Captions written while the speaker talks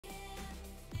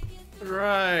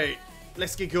Right.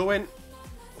 Let's get going.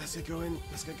 Let's get going.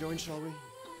 Let's get going, shall we?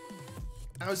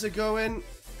 How's it going?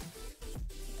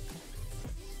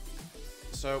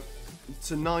 So,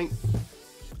 tonight,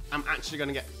 I'm actually going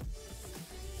to get...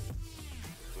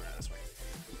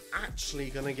 Actually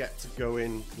going to get to go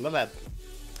in...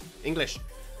 English.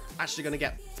 Actually going to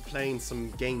get to playing some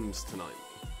games tonight.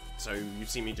 So, you've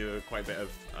seen me do quite a bit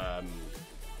of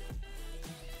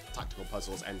tactical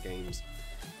puzzles, end games,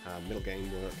 middle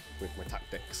game work with my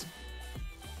tactics.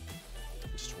 I'm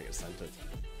just trying to get centered.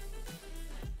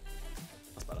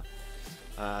 That's better.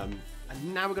 And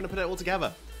now we're going to put it all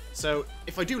together. So,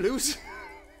 if I do lose,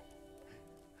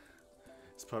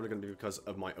 it's probably going to be because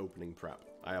of my opening prep.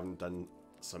 I haven't done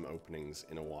some openings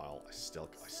in a while. I still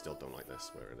don't like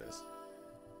this where it is.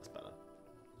 That's better.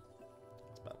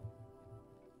 That's better.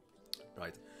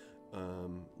 Right.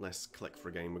 Let's click for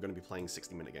a game. We're going to be playing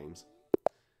 60-minute games.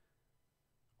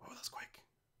 Oh, that's quick.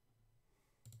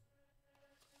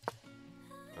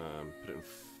 Put it in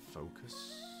focus.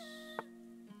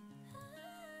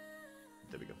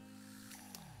 There we go.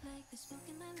 Like the smoke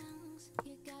in my lungs,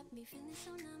 you got me feeling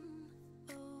so numb.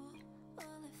 Oh,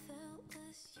 all I felt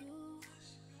was you.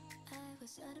 I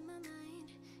was out of my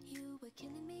mind, you were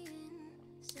killing me in.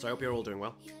 So I hope you're all doing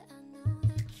well. Yeah, I know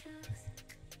the truth.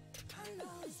 I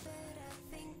know it's that I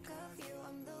think of you.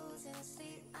 I'm losing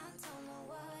sleep. I don't know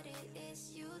what it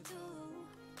is you do.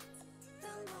 The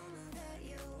moment that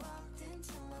you walked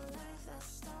into my life, I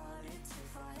started to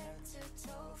fall head to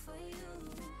toe for you.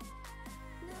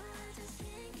 No, I just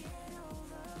can't get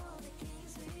over all the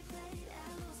games we played. I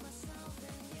lose myself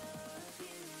in your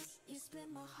abuse. You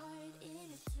split my heart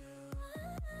in two.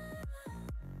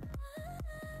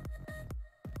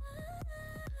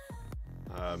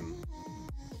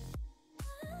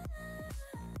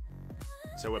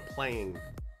 So we're playing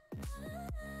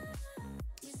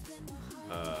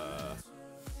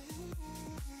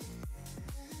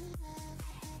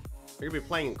we're gonna be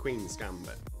playing Queen's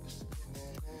Gambit.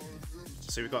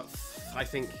 So we've got, I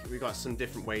think we've got some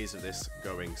different ways of this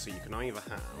going. So you can either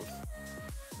have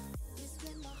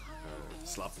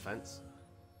Slav Defense,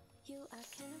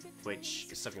 which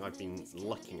is something I've been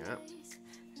looking at,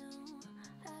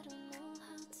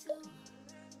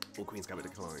 or Queen's Gambit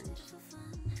Declined,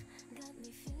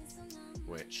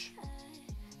 which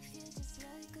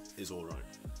is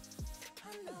alright.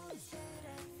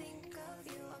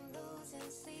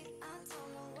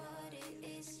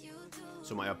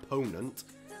 So my opponent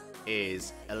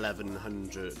is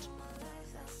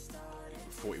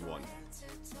 1141.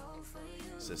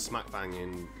 So smack bang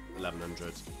in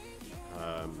 1100,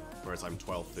 whereas I'm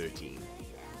 1213.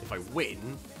 If I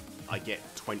win, I get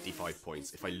 25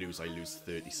 points. If I lose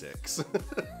 36.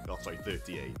 Oh, sorry,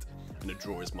 38. And a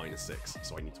draw is -6,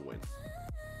 so I need to win.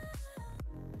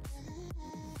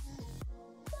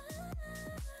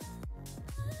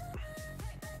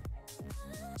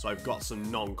 So I've got some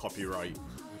non-copyright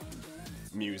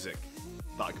music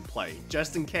that I can play,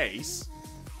 just in case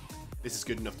this is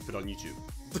good enough to put on YouTube.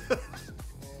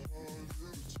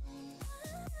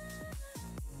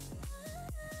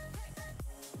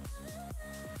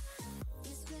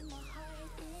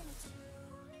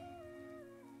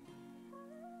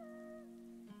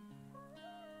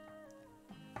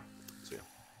 So yeah.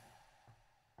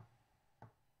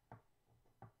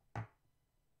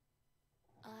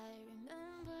 I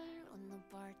remember when the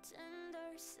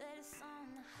bartender said it's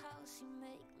on the house, you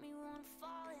make me want to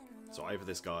fall in love. So either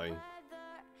this guy,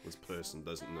 this person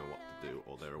doesn't know what to do,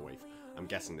 or they're away. I'm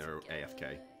guessing they're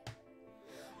AFK.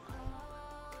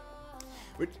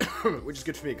 Which is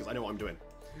good for me, because I know what I'm doing.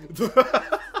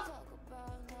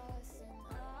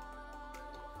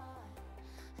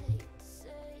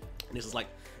 And this is like,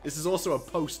 this is also a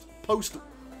post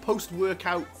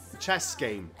workout chess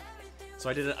game. So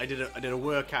I did a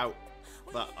workout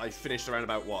that I finished around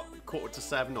about what,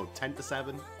 7:15 or 7:10? Not 10 to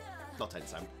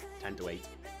 7, 10 to 8,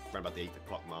 around about the 8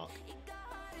 o'clock mark.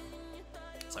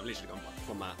 So I've literally gone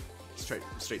from that straight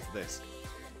to this.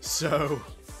 So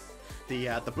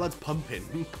the blood's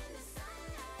pumping.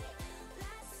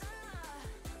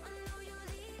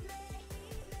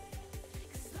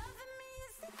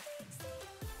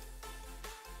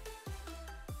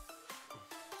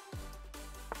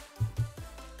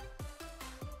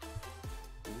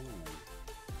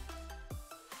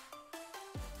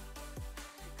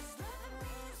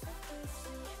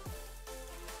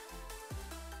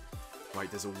 Right,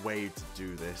 there's a way to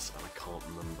do this, and I can't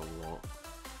remember what.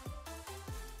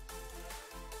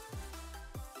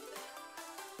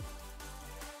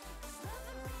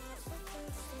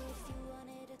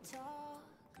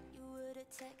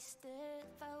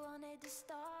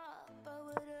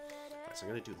 Right, so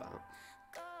I'm gonna do that.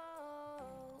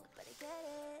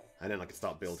 And then I can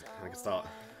start building. I can start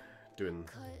doing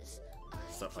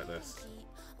stuff like this.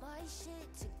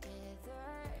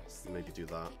 Maybe do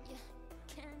that.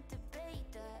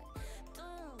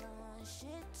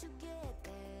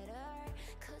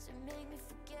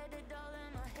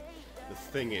 The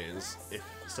thing is, if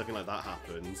something like that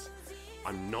happens,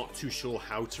 I'm not too sure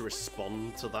how to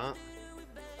respond to that.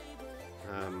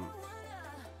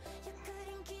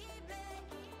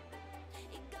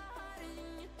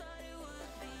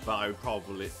 But I would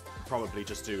probably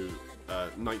just do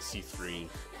knight c3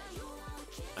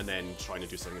 and then trying to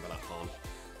do something about that pawn.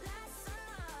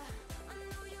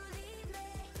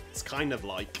 It's kind of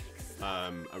like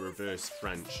a reverse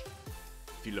French,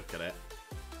 if you look at it,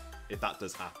 if that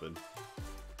does happen,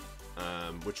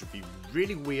 which would be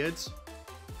really weird,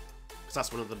 because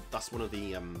that's one of the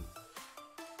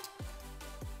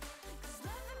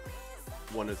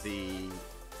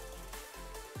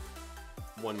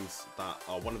ones that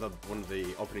are one of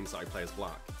the openings that I play as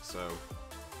black. So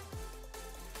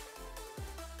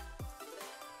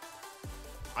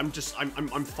I'm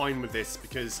fine with this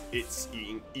because it's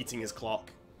eating his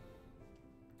clock,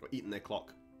 or eating their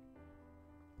clock,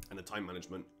 and the time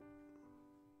management.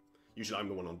 Usually I'm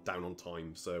the one down on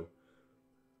time, so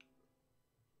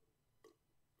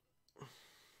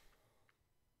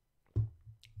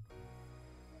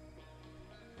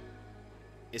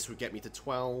this would get me to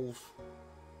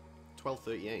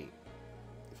 12:38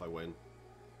 if I win,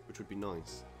 which would be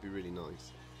nice. Be really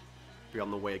nice. Be on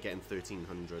the way of getting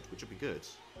 1300, which would be good.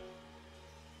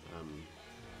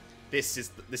 This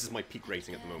is my peak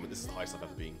rating at the moment. This is the highest I've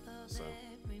ever been. So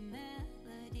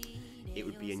it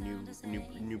would be a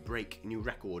new break, new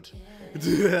record.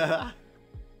 And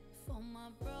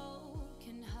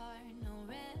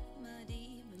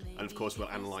of course, we'll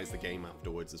analyze the game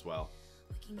afterwards as well.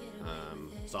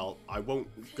 So I won't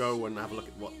go and have a look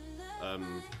at what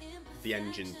the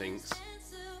engine thinks.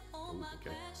 Ooh,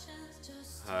 okay.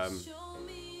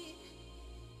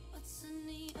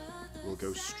 We'll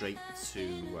go straight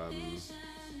to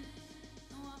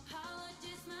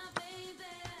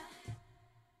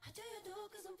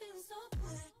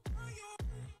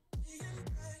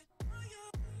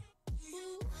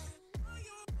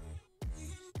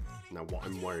now what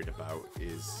I'm worried about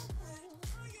is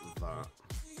that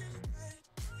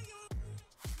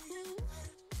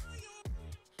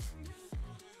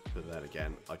but then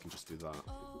again I can just do that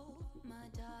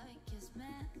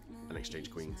and exchange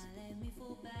queens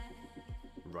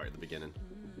right at the beginning,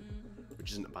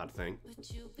 which isn't a bad thing,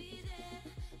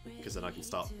 because then I can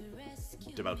start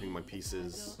developing my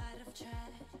pieces.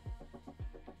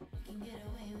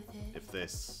 If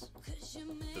this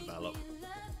develop,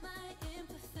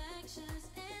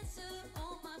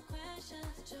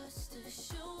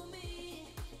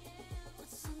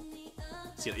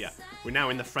 see, yeah, we're now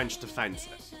in the French defense.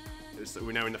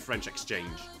 We're now in the French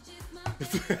exchange.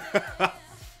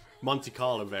 Monte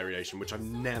Carlo variation, which I've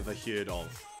never heard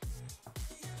of.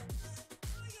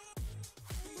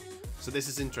 So this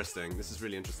is interesting. This is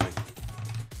really interesting.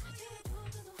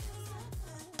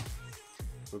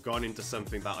 We've gone into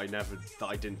something that I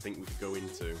didn't think we could go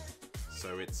into.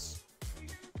 So it's,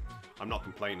 I'm not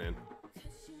complaining.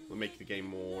 We'll make the game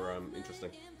more interesting.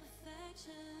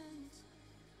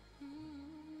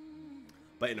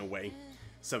 But in a way,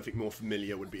 something more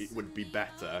familiar would be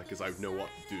better, because I know what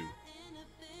to do.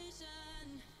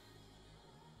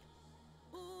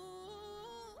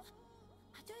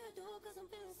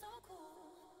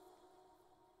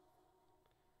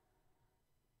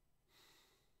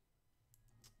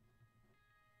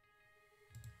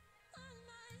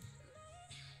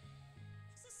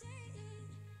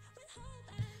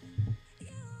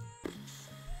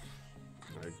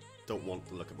 I don't want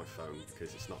to look at my phone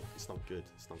because it's not good.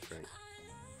 It's not great.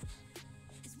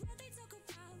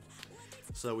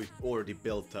 So we've already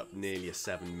built up nearly a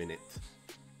 7 minute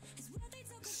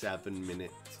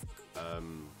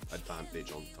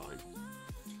advantage on time,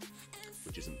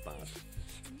 which isn't bad.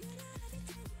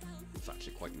 It's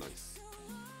actually quite nice.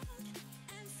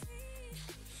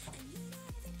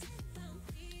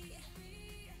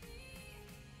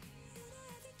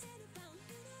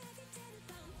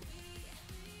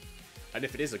 And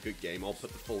if it is a good game, I'll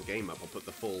put the full game up. I'll put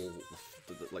the full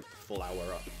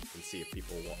hour up and see if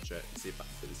people watch it.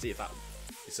 And see if that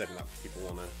is something that people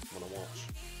wanna watch.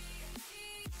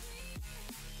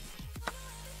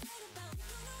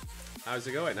 How's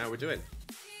it going? How are we doing?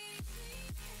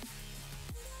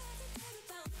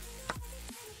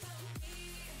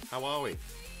 How are we?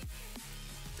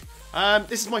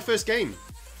 This is my first game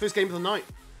of the night.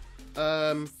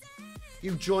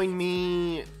 you join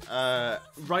me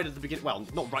right at the beginning. Well,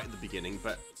 not right at the beginning,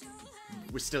 but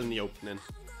we're still in the opening.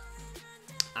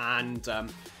 And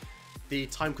the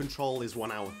time control is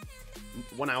 1 hour.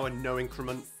 1 hour, no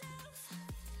increment.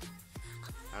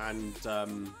 And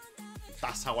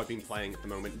that's how I've been playing at the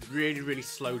moment. Really, really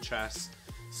slow chess,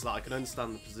 so that I can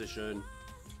understand the position,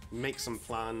 make some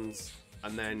plans,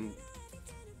 and then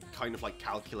kind of like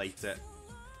calculate it.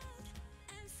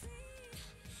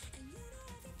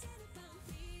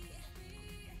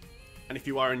 And if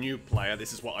you are a new player,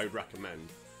 this is what I would recommend.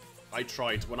 I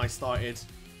tried, when I started,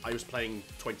 I was playing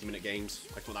 20-minute games.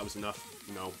 I thought that was enough.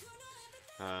 No.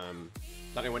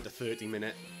 Then I went to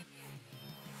 30-minute.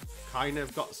 Kind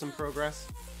of got some progress.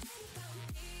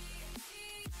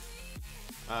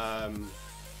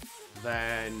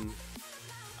 Then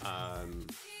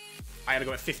I had to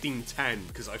go at 15:10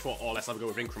 because I thought, oh, let's have a go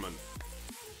with increment.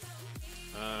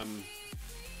 And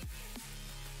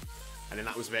then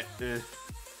that was a bit.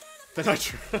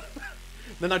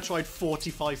 Then I tried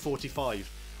 45:45,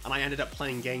 and I ended up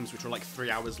playing games which were like 3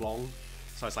 hours long.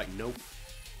 So I was like, nope.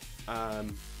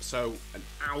 So an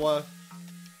hour,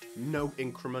 no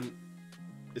increment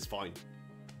is fine.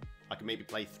 I can maybe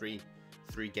play three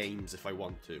games if I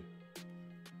want to.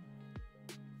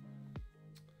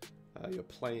 You're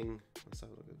playing. Let's have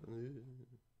a look at.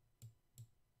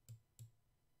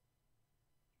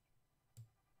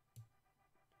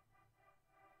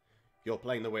 You're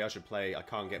playing the way I should play. I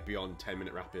can't get beyond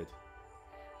 10-minute rapid.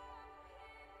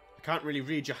 I can't really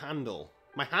read your handle.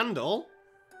 My handle?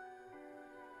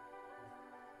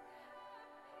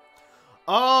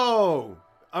 Oh!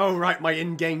 Oh, right, my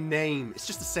in-game name. It's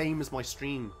just the same as my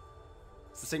stream.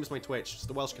 It's the same as my Twitch. It's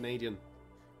the Welsh Canadian.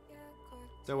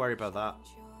 Don't worry about that.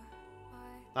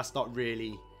 That's not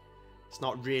really... It's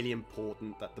not really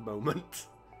important at the moment.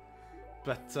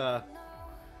 But,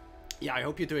 yeah, I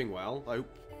hope you're doing well. I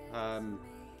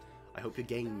hope your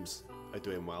games are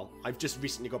doing well. I've just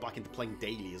recently got back into playing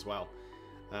daily as well.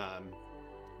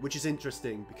 Which is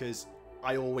interesting because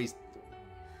I always...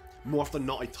 More often than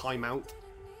not, I time out.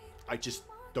 I just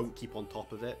don't keep on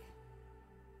top of it.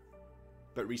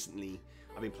 But recently,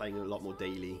 I've been playing a lot more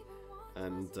daily.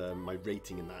 And my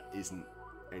rating in that isn't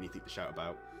anything to shout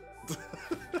about.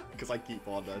 Because I keep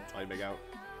on timing out.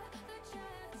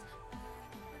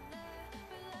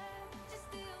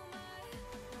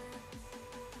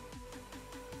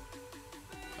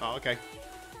 Oh, okay.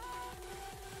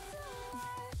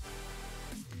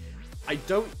 I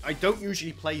don't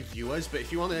usually play viewers, but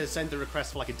if you want to send a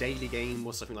request for like a daily game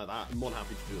or something like that, I'm more than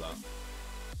happy to do that.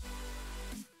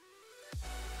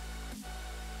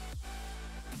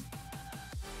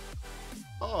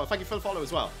 Oh, thank you for the follow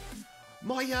as well.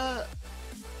 My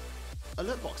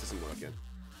alert box isn't working.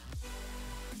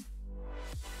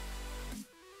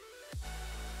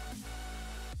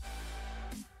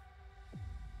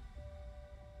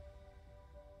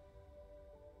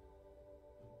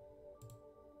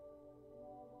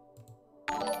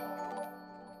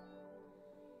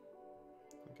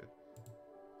 Okay.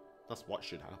 That's what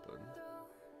should happen.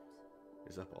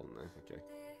 Is up on there, okay.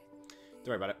 Don't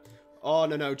worry about it. Oh,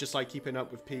 no, just like keeping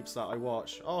up with peeps that I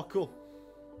watch. Oh, cool.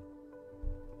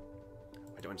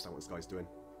 I don't understand what this guy's doing.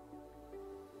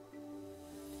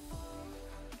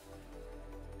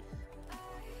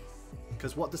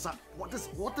 Because what does that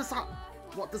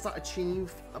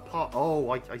achieve apart?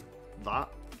 Oh, that.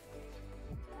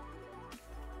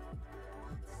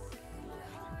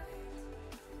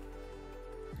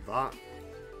 That.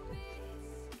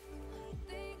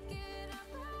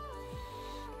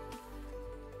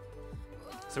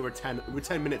 So we're 10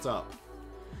 minutes up.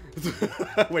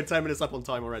 We're 10 minutes up on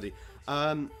time already.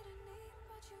 No,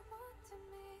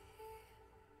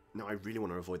 I really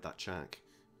want to avoid that check.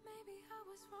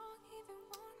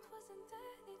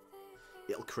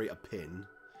 It'll create a pin,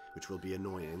 which will be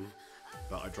annoying,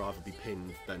 but I'd rather be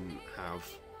pinned than have...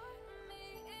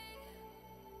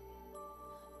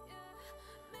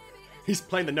 He's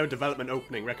playing the no development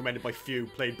opening, recommended by few,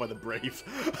 played by the brave.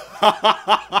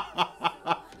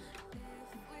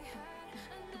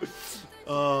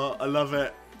 Oh, I love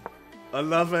it. I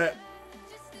love it.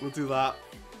 We'll do that.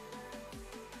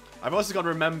 I've also got to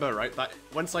remember, right, that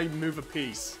once I move a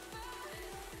piece,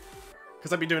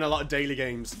 because I've been doing a lot of daily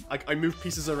games, I move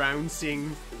pieces around,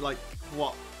 seeing, like,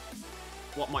 what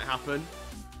might happen.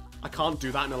 I can't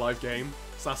do that in a live game,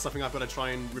 so that's something I've got to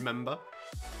try and remember.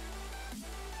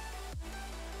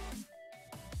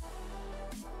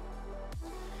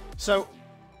 So,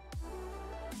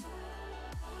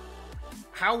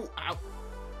 how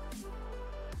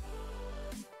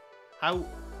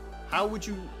would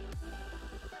you...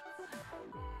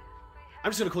 I'm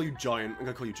just gonna call you Giant. I'm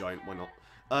gonna call you Giant. Why not?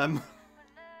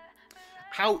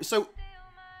 How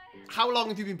long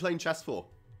have you been playing chess for?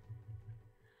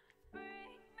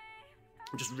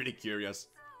 I'm just really curious.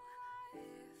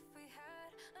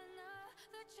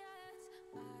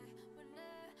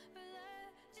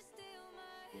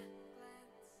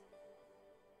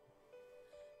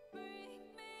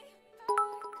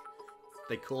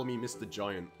 They call me Mr.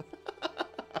 Giant.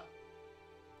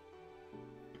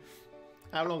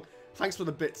 How long? Thanks for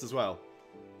the bits as well.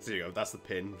 So there you go. That's the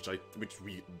pin, which I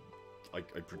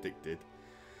predicted.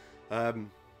 But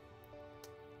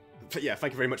yeah,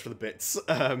 thank you very much for the bits.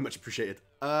 Much appreciated.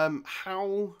 How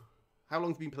long have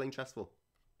you been playing chess for?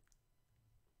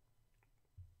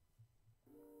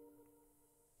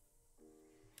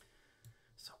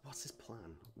 So what's his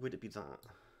plan? Would it be that?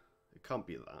 It can't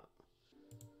be that.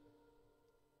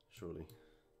 Surely.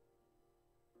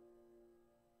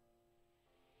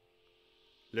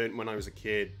 Learned when I was a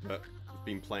kid, but I've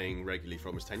been playing regularly for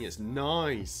almost 10 years.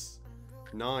 Nice!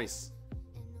 Nice.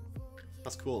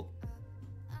 That's cool.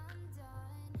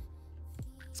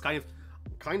 It's kind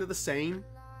of the same.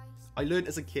 I learned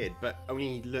as a kid, but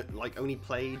only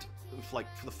played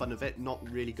for the fun of it, not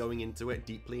really going into it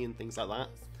deeply and things like that.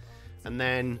 And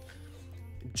then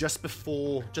just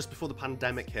before the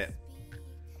pandemic hit,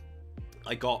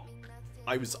 I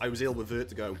was ill with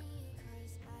vertigo,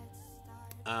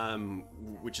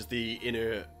 which is the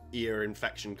inner ear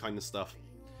infection kind of stuff,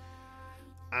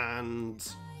 and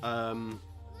oh,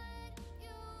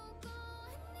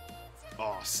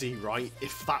 see, right,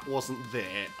 if that wasn't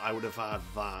there, I would have had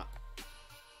that.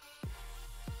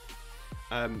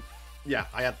 Yeah,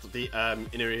 I had the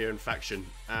inner ear infection,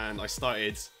 and I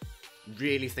started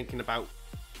really thinking about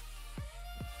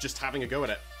just having a go at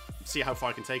it, see how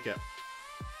far I can take it.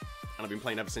 And I've been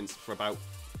playing ever since for about,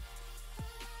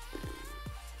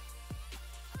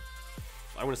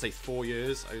 I want to say 4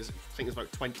 years. I think it was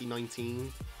about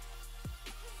 2019.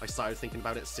 I started thinking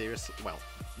about it serious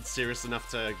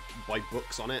enough to buy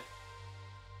books on it.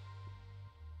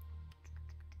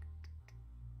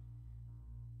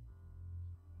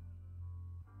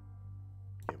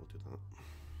 Yeah, we'll do that.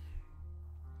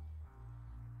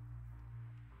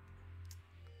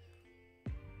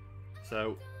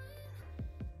 So,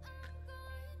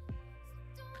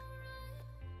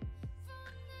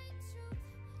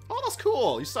 oh, that's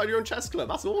cool! You started your own chess club.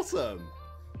 That's awesome.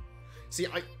 See,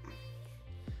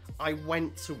 I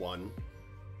went to one.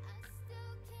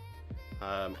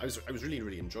 I was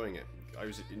really enjoying it. I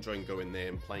was enjoying going there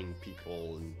and playing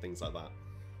people and things like that.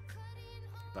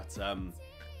 But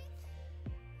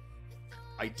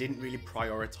I didn't really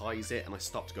prioritize it, and I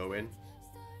stopped going.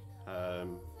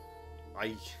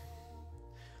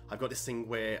 I've got this thing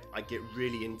where I get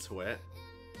really into it,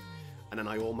 and then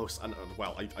I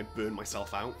burn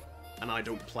myself out, and I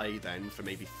don't play then for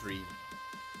maybe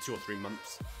 2 or 3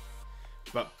 months.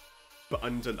 But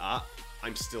under that,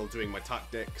 I'm still doing my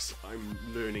tactics. I'm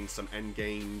learning some end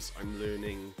games. I'm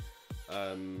learning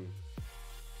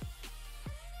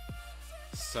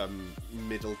some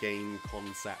middle game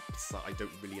concepts that I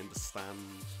don't really understand.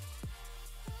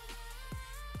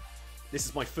 This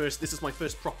is my first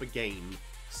proper game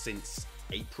since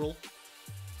April.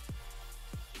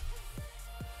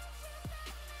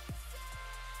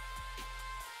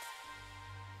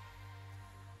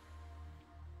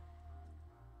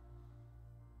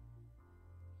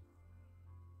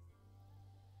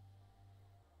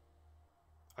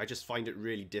 I just find it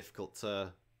really difficult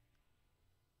to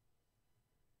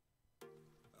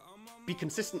be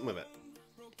consistent with it.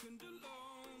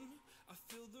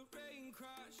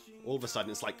 All of a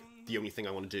sudden, it's like the only thing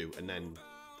I want to do, and then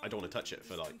I don't want to touch it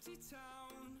for like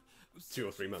 2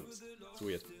 or 3 months. It's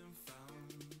weird.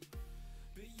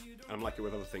 And I'm like it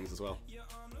with other things as well.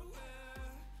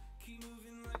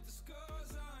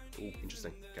 Ooh,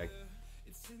 interesting. Okay.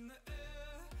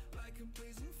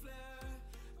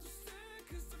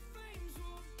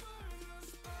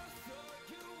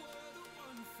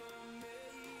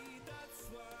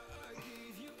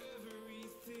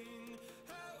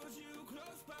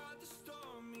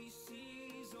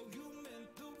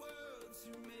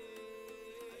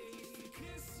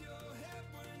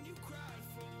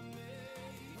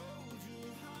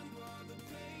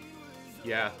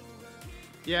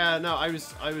 Yeah, no, I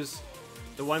was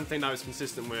the one thing that I was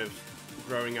consistent with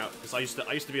growing up, because I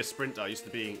used to be a sprinter. I used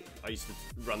to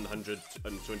run the 100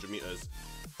 and 200 meters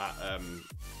at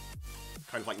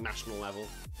kind of like national level.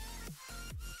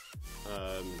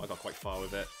 I got quite far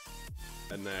with it,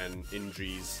 and then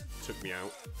injuries took me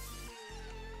out.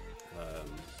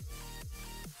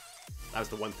 That was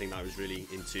the one thing that I was really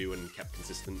into and kept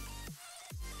consistent.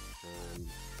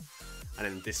 And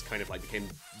then this kind of like became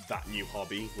that new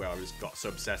hobby where I got so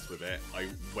obsessed with it, I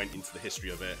went into the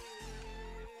history of it,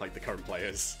 like the current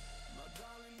players,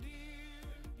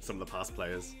 some of the past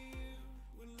players.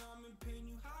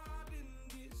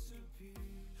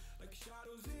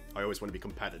 I always want to be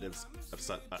competitive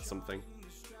at something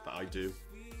that I do.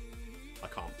 I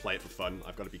can't play it for fun,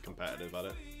 I've got to be competitive at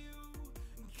it.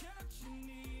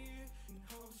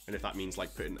 And if that means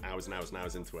like putting hours and hours and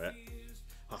hours into it,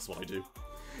 that's what I do.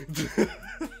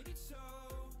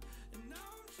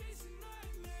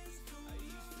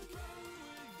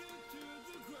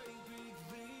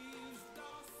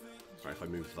 Right, if I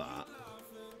move that,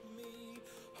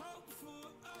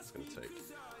 it's gonna take.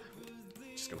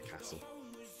 Just gonna castle.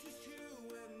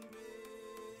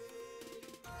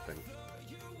 Thing.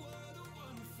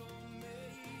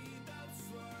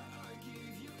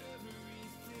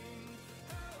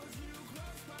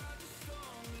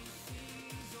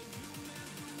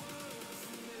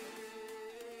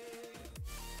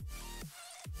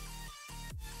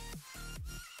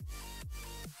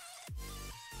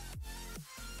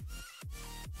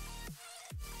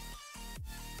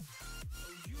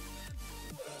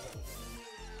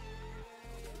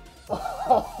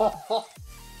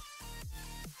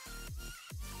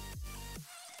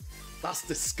 That's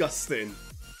disgusting.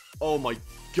 Oh my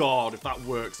god, if that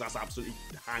works, that's absolutely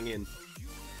hanging.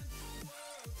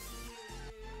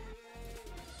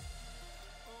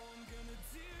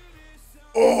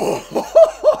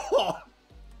 Oh!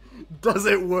 Does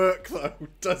it work though?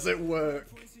 Does it work?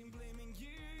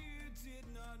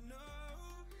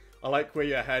 I like where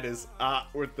your head is at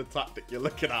with the tactic you're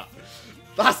looking at.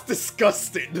 That's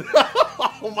disgusting.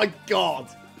 Oh my god.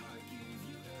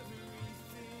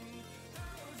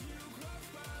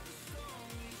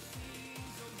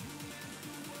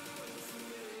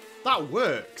 That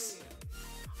works.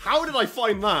 How did I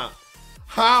find that?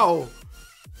 How?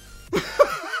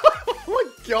 Oh my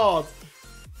god.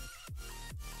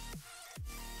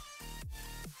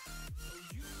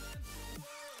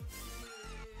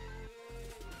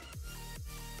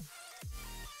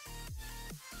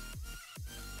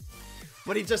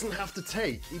 But he doesn't have to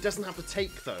take. He doesn't have to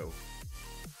take, though.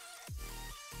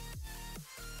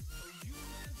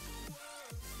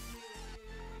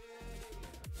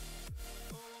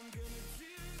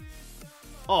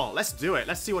 Oh, let's do it.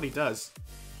 Let's see what he does.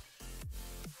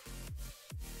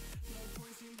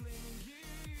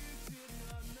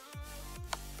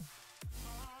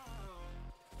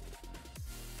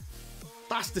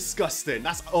 That's disgusting.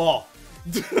 That's... Oh.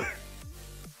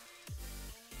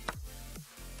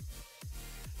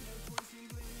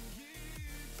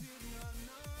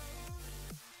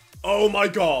 Oh my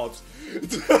god.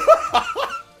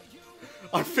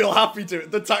 I feel happy to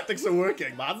it. The tactics are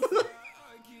working, man.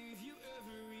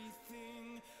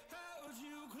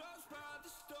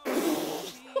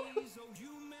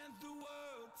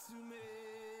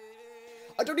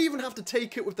 I don't even have to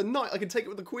take it with the knight. I can take it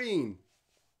with the queen.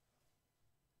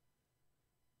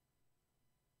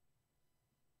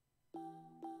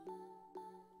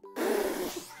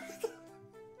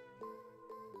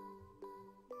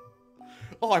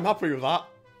 Oh, I'm happy with that.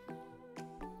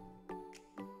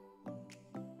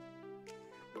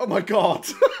 Oh my god.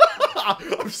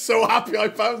 I'm so happy I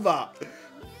found that.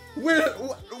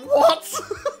 What?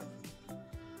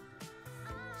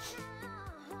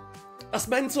 That's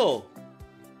mental.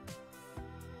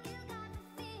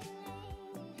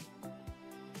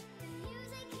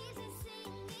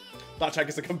 That check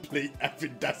is a complete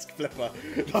effing desk flipper.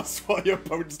 That's what your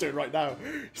opponent's doing right now.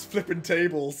 He's flipping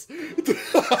tables.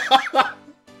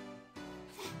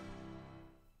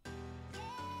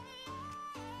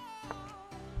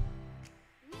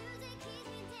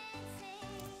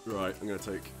 Right, I'm gonna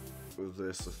take with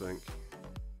this, I think.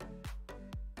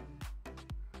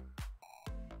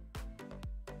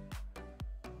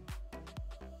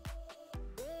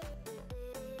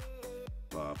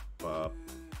 Bop, bop.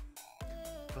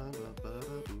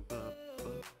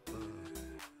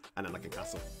 And then I can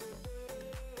castle.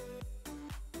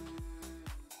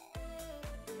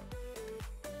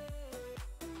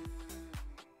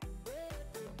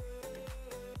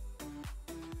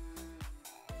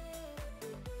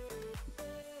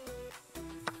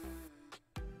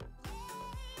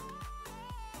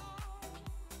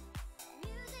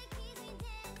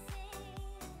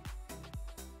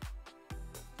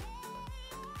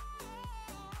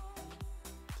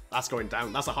 That's going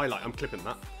down. That's a highlight. I'm clipping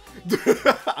that.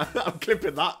 I'm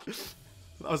clipping that.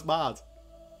 That was mad.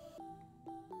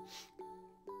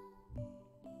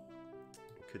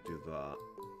 Could do that.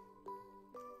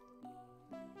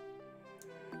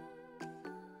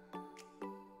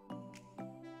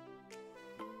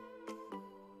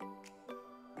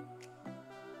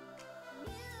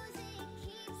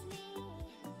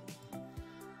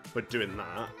 But doing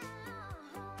that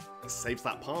saves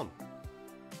that pawn.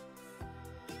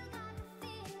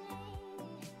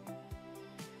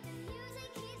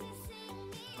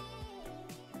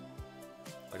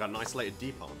 I got an isolated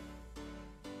D pawn.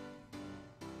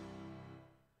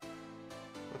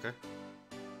 Okay.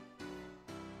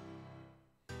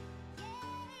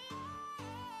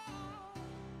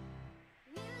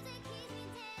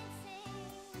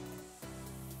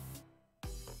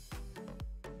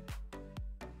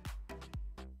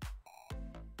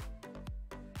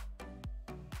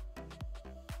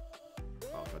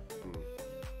 Oh, but,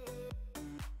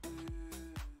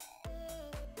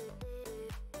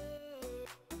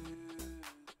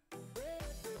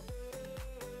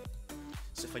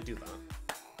 So if I do that,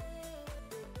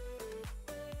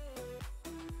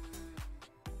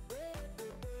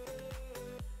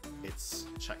 it's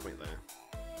checkmate there.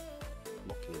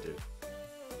 What can you do?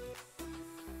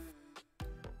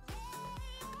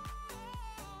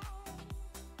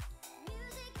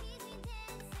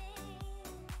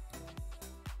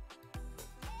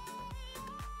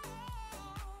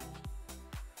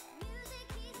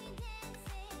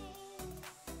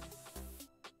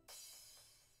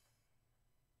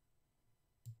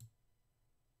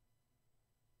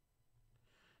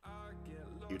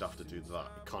 You'd have to do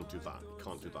that. You can't do that. You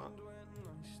can't do that.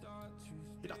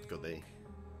 You'd have to go there.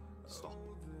 Stop.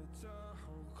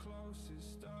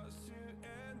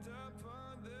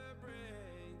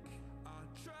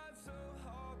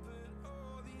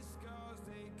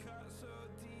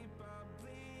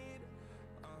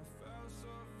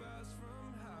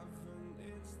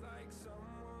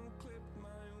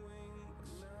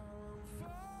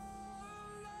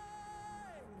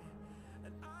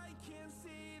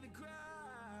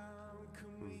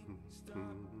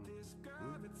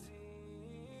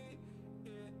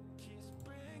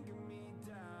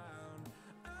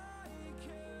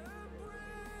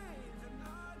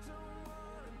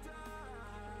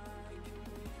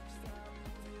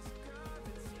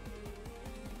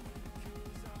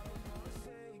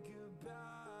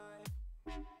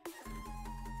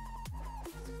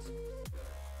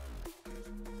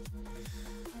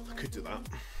 I could do that.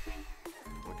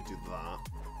 I could do that.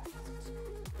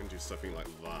 I can do something like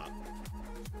that.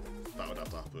 That would have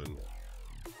to happen.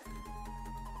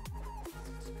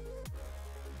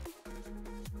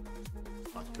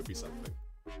 That could be something.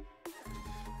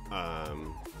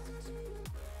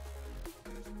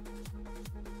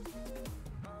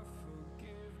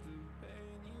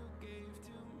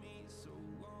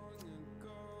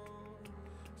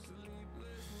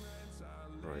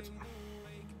 Right.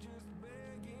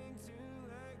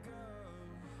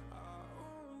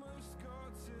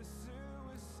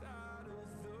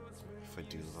 If I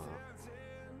do that.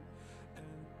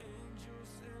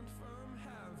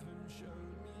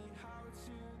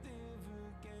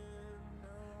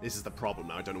 This is the problem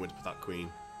now. I don't know where to put that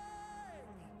queen.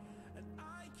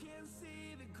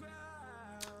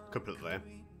 Could put it there.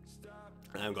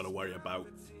 I haven't got to worry about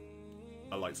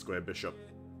a light square bishop.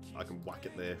 I can whack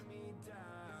it there.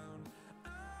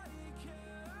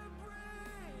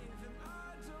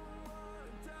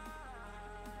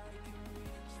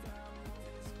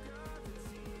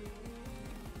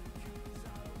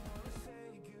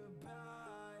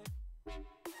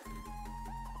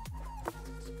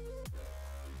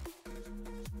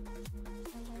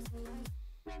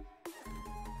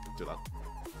 Do that.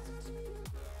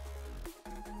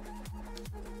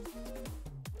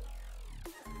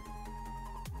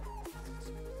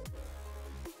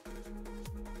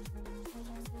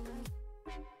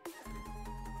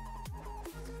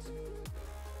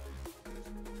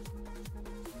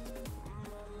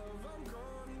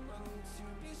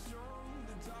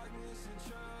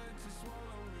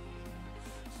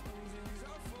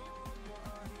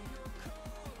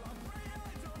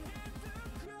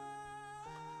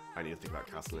 I need to think about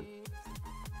castling.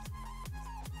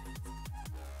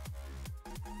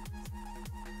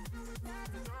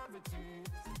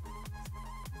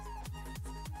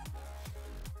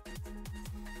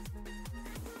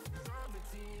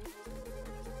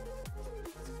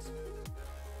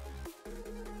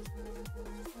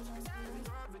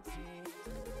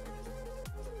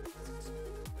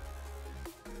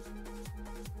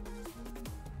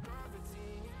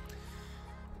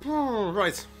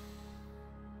 Right.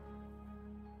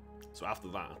 So after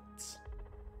that,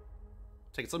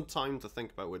 take some time to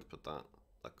think about where to put that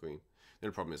queen. The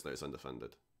only problem is that it's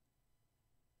undefended.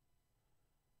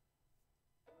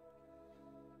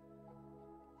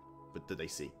 But do they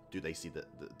see? Do they see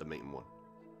the main one?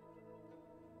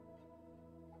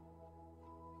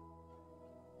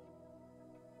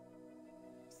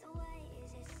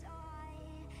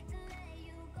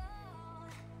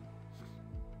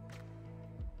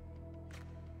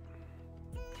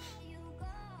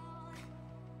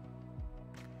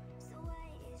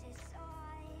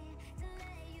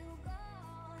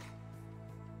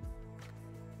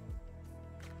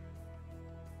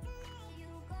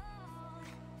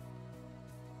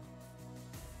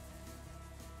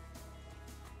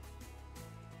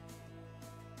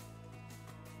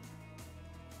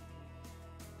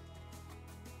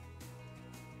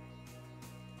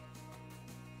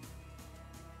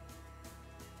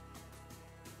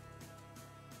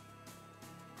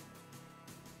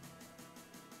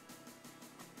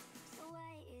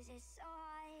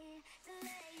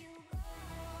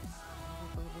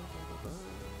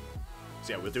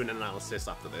 So yeah, we'll do an analysis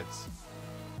after this.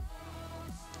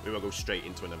 We won't go straight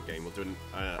into another game. We'll do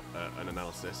an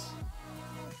analysis.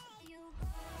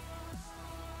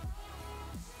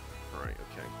 Alright,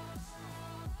 okay.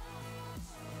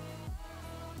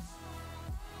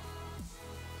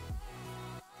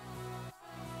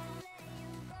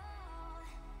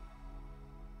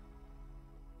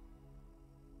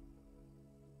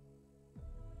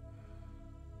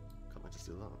 Can't I just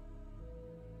do that?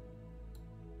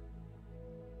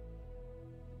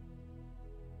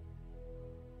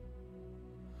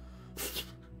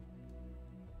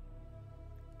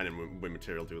 And then win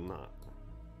material doing that.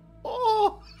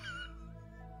 Oh!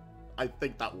 I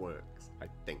think that works. I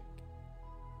think.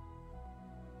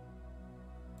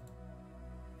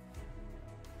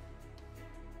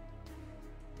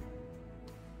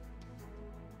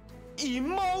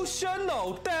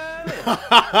 Emotional, damn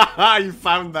it! You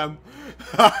found them.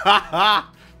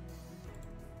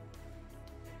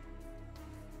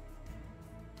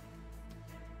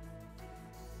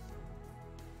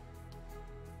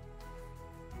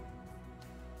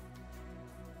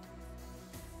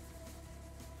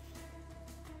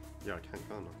 Yeah, I can't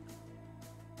go now.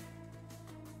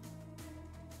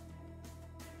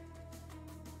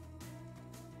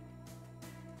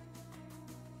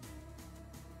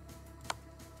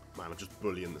 Man, I'm just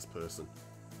bullying this person.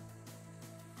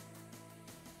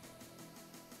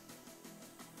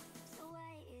 So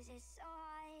why is it so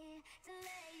hard to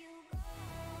let you go?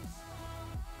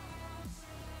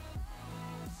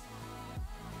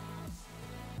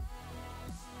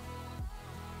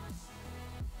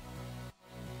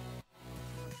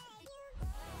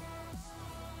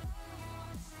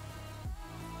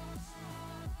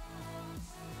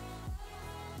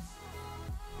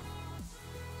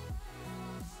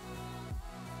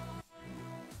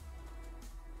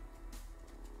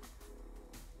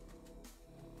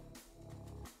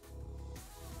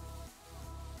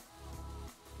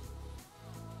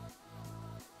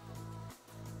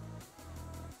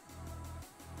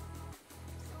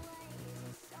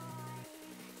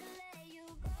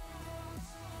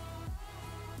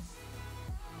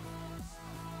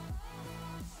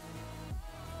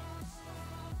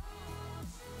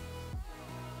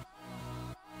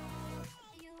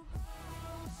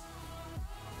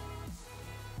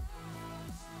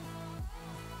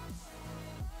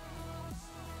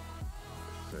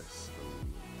 This.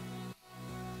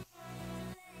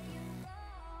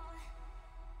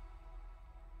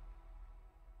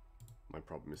 My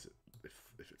problem is if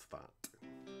it's that,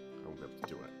 I won't be able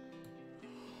to do it.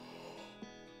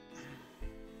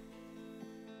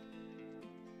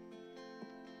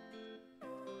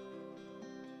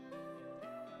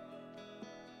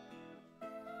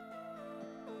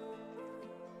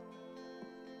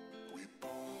 We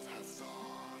both have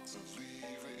thoughts of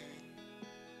leaving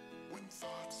when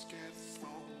thoughts get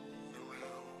thrown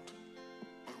around,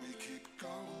 but we keep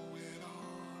going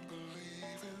on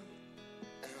believing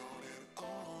and on and on.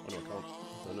 Oh no, I can't.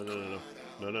 No, no, no, no, no.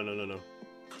 No, no, no, no, no.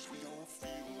 'Cause we don't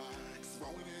feel like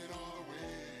throwing it all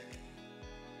away.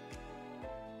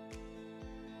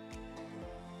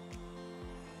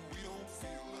 We don't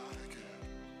feel like it.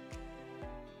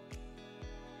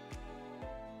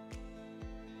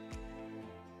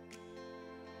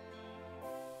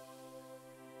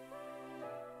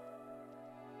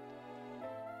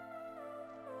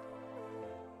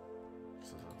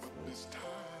 So that's This time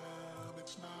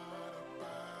it's not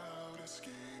about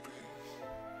escaping.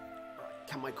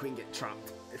 Can my queen get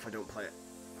trapped if I don't play it?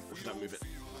 If I don't move it?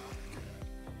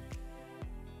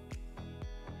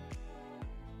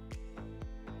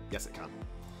 Yes, it can.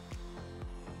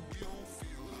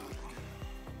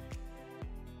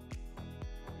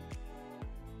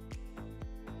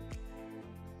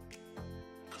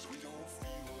 Cause we don't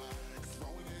feel like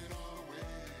throwing it all away.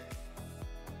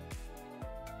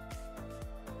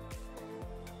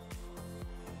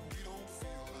 We don't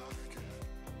feel like it.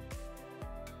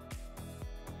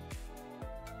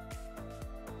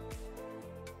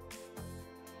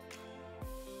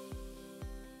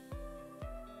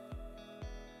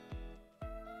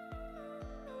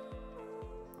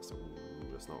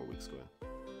 That's not a weak square.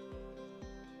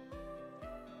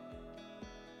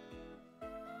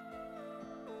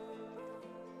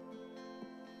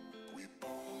 We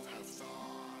both have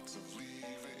thoughts of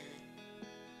leaving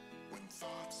when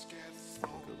thoughts get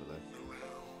thrown Over there.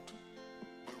 around,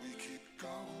 but we keep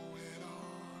going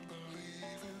on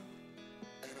believing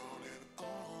and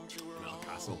on till we're Mel all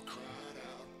Castle. cried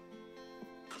out.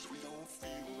 'Cause we don't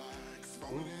feel like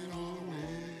throwing it all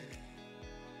away.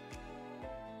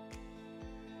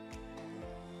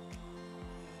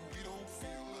 We don't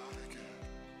feel like it.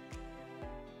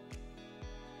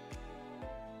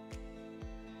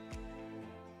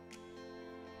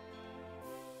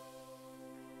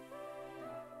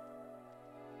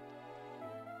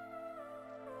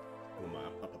 On my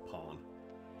upper pawn.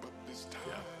 But this time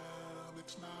Yeah.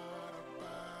 it's not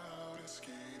about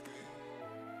escaping.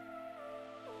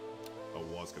 I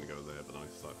was gonna go there, but I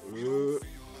was like, Feel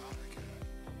like it.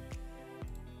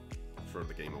 throw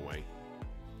the game away.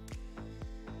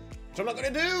 Which I'm not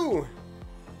gonna do!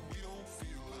 We don't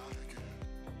feel like it.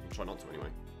 I'll try not to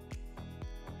anyway.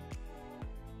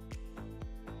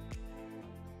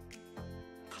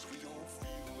 Cause we don't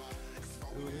feel like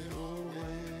throwing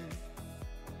away.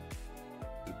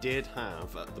 We did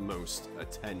have, at the most, a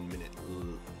 10-minute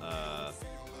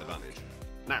advantage.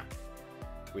 Now,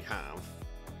 we have...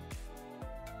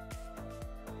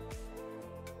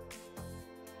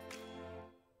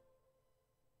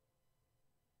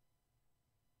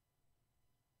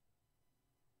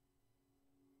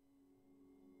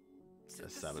 a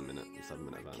 7-minute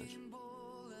advantage.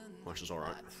 Which is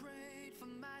alright.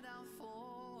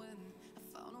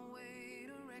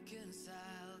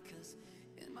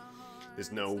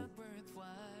 There's no...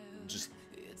 Just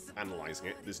analysing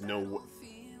it, there's no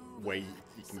way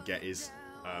he can get his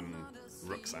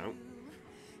rooks out.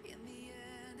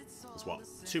 There's what?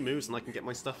 2 moves and I can get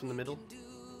my stuff in the middle?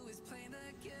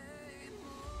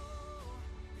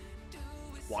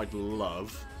 What I'd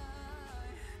love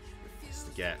is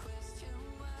to get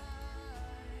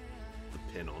the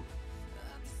pin on.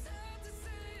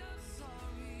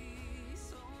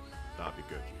 That'd be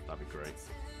good. That'd be great.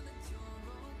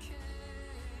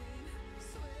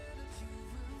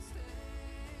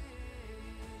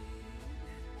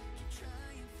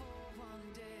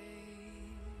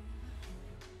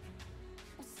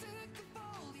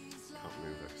 Can't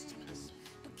move X to pin.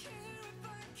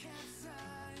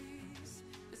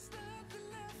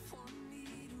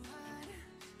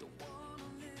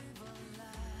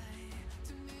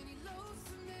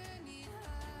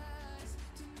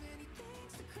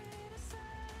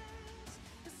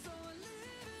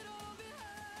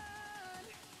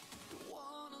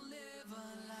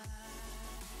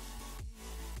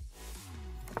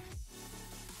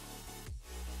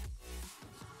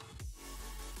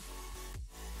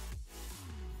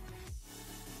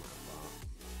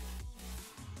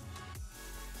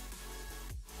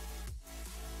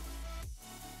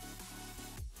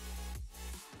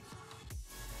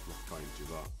 Can't do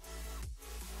that.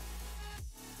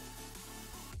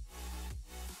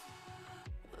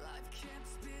 Life kept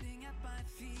spitting at my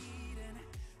feet and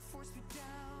forced me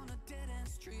down a dead-end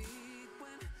street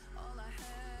when all I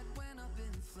had went up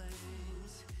in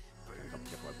flames. I gotta be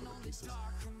careful I put the pieces.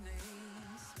 Dark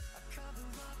remains. I cover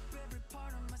up every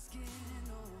part of my skin,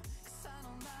 oh, 'cause I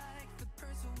don't like the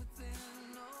person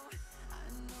within, oh. I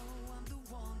know I'm the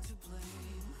one to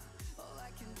blame. All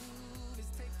I can do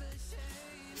is take the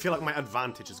shame. I feel like my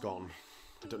advantage is gone.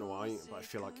 I don't know why, but I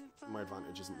feel like my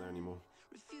advantage isn't there anymore.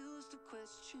 Refuse to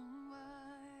question why.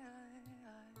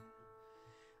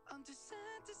 I'm just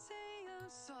sad to say I'm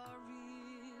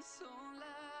sorry, so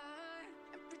lie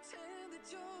and pretend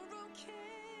that you're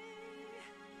okay.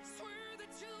 Swear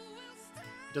that you will stay.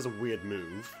 He does a weird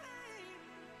move.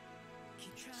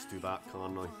 Just do that,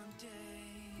 can't I?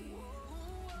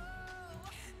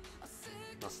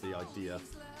 That's the idea.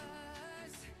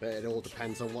 But it all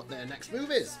depends on what their next move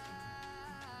is.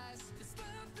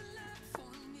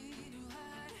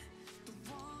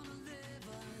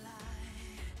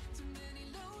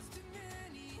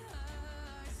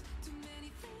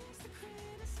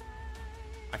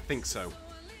 I think so.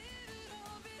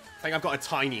 I think I've got a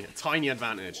tiny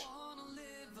advantage.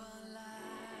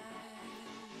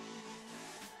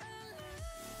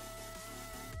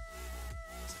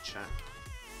 It's a check.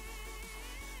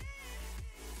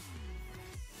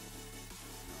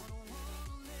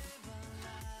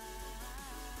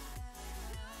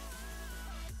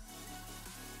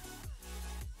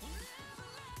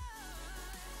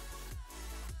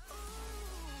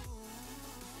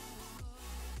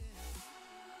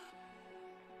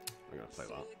 I'm gonna play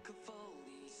that. Sick of all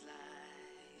these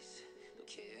lies. Don't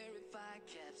care if I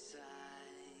capsize.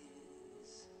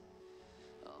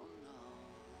 Oh no.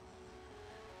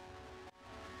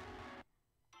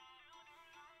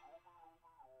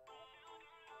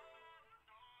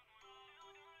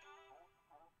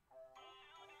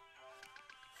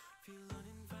 Feel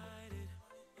uninvited.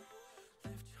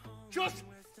 Left your home. Just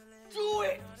do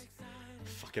it!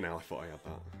 Fucking hell, I thought I had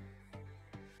that.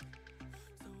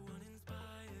 So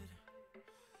uninspired.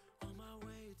 On my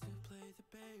way to play the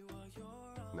bay while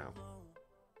you're Now,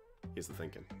 here's the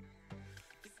thinking.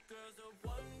 This girl's a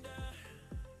wonder.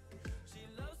 She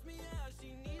loves me as she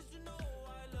needs to know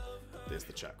I love her. There's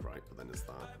the check, right? But then there's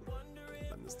that.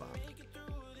 Then there's that. Make it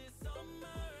through this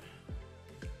summer.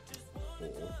 Just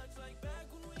wanna Or... touch like back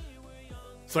when we were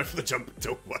young. Sorry for the jump.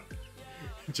 Don't worry.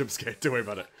 Jump scare, don't worry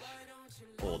about it.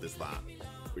 Or there's that,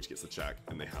 which gets the check,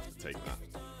 and they have to take that.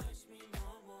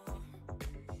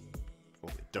 Or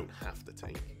they don't have to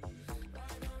take.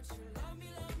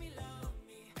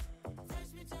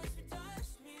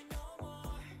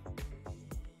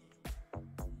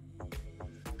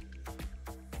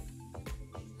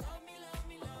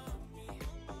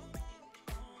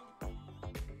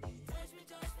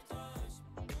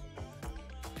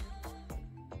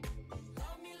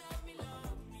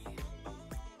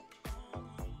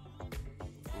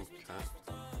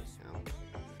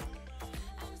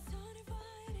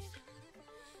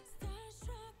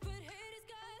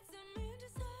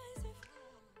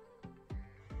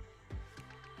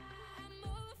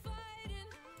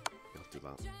 Do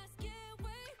that.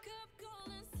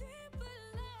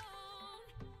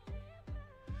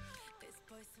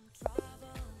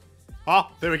 Oh,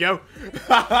 there we go.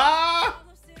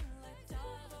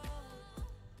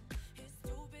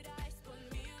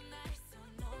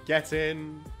 Get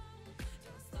in.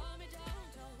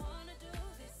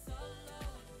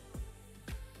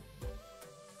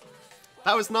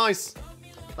 That was nice.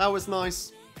 That was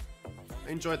nice.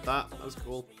 I enjoyed that. That was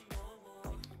cool.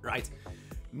 Right.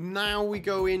 Now we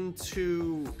go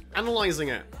into analyzing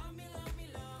it.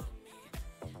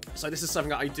 So this is something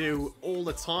that I do all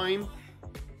the time.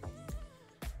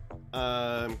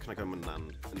 Can I go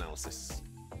analysis?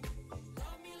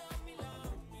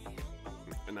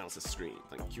 Analysis screen.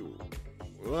 Thank you.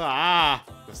 Ah,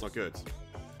 that's not good.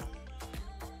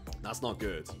 That's not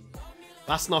good.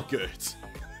 That's not good.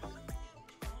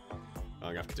 I'm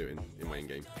gonna have to do it in my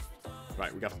in-game.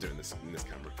 Right, we have to do it in this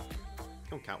camera.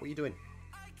 Come on, cat. What are you doing?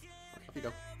 Off you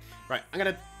go. Right, I'm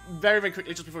gonna very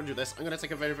quickly, just before I do this, I'm gonna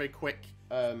take a very quick.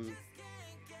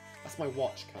 That's my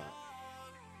watch, cat.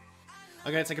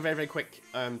 I'm gonna take a very quick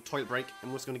toilet break.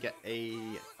 I'm just gonna get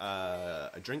a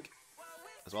drink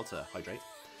as well to hydrate,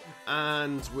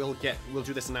 and we'll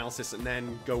do this analysis and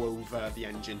then go over the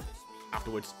engine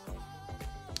afterwards.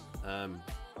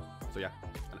 So yeah,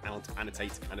 and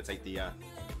annotate the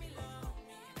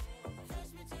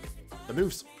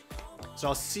moves. So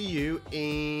I'll see you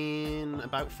in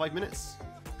about 5 minutes.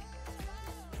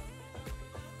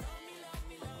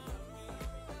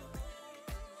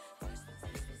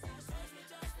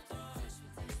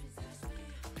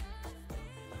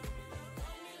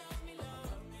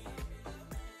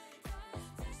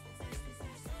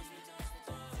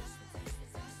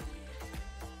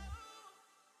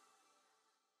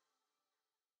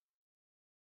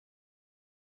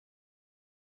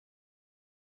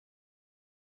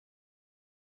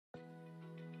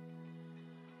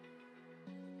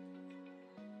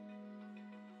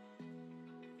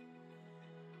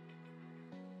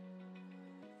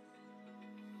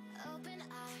 Open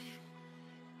eye,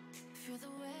 feel the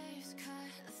waves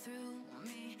cut through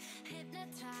me,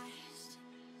 hypnotized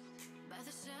by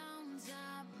the sounds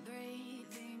I'm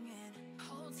breathing in.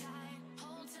 Hold tight,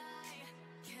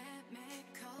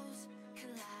 chemicals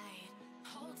collide.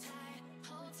 Hold tight,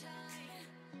 hold tight.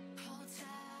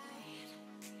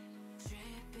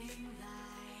 Dripping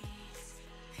lights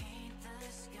paint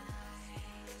the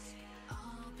skies,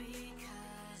 all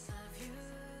because of you.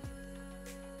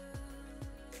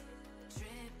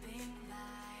 Dripping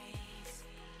lights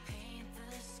paint the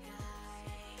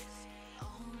skies,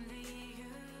 only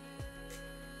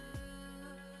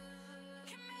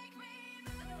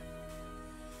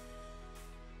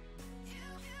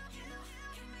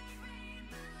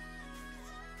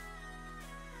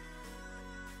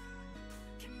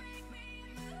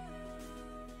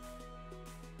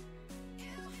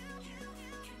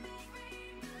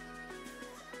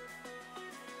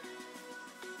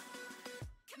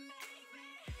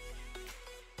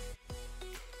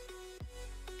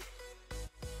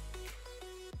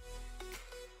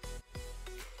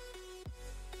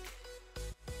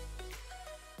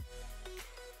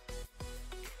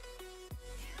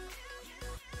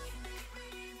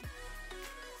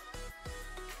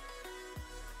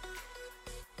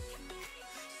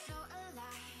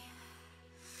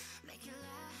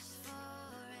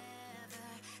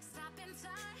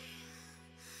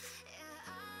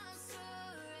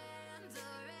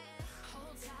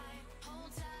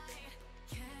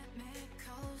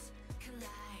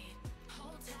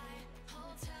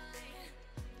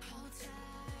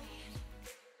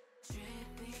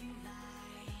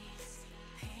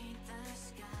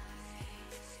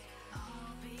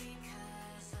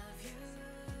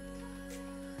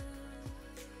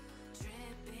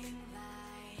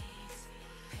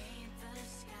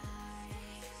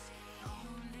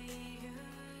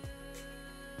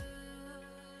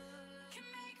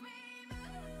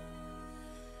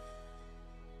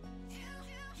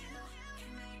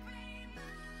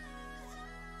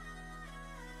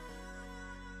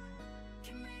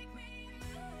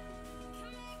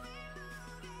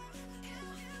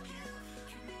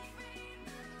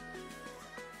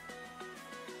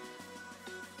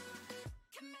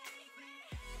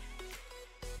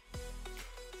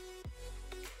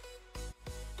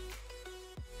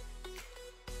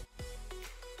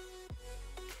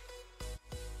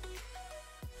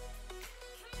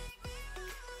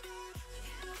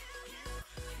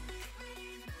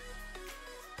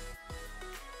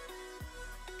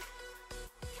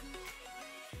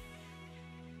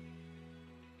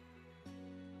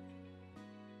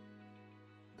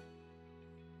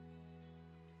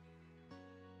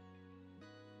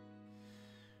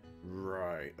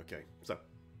Right, okay. So,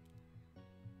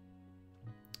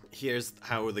 here's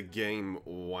how the game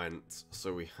went.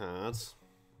 So we had... Let's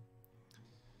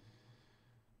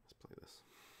play this.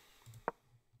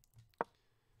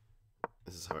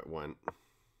 This is how it went.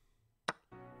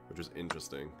 Which was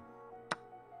interesting.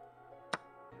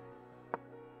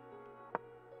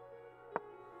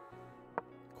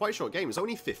 Quite a short game. It's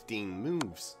only 15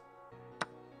 moves.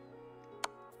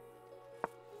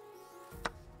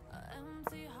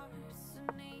 Empty hearts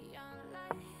and neon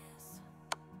lights.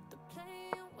 They're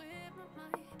playing with my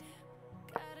mind.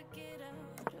 Gotta get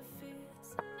out of here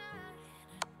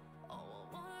tonight. Oh,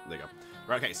 I wanna There you go.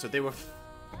 Right, okay, so they were...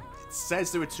 It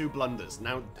says there were 2 blunders.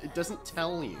 Now, it doesn't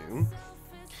tell you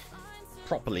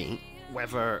properly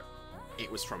whether it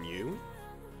was from you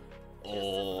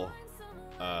or...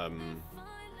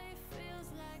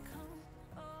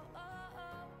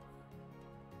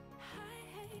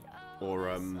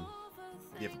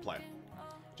 the other player.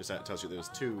 Just tells you there's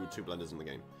two blunders in the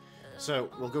game. So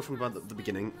we'll go from the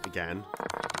beginning again,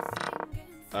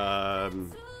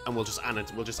 and we'll just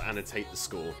annotate the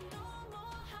score.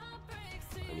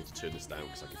 I need to turn this down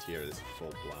because I could hear this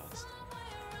full blast.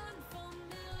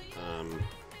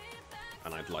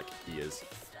 And I'd like ears,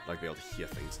 like be able to hear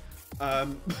things.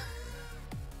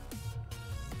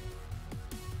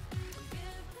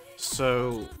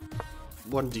 So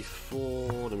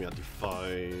 1d4, then we had d5,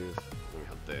 then we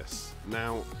had this.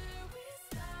 Now,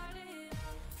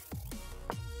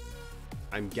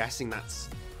 I'm guessing that's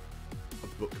a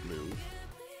book move,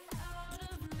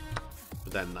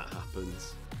 but then that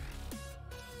happens.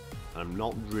 And I'm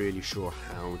not really sure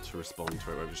how to respond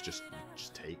to it. I was just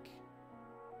take,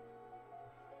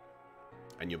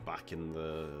 and you're back in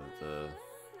the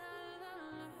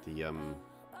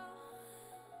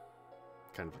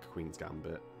kind of like a Queen's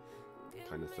Gambit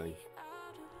kind of thing.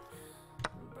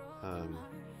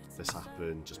 This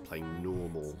happened, just playing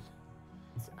normal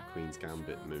Queen's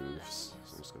Gambit moves.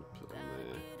 So I'm just going to put on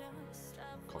there.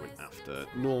 Comment after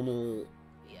normal.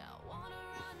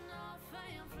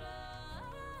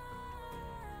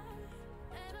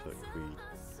 Let's put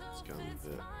Queen's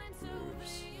Gambit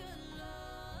moves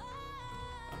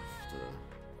after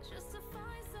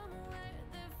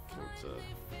counter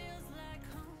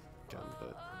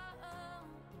Gambit.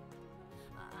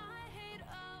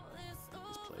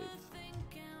 Is played.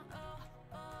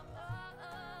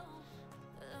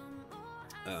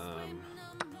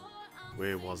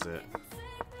 Where was it?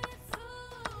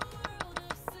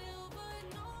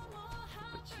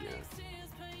 Like here.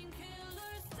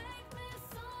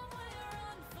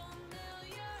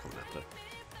 Coming after.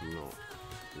 Not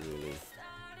really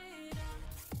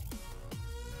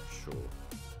sure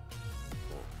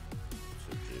what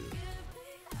to do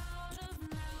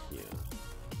here.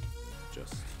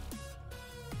 Just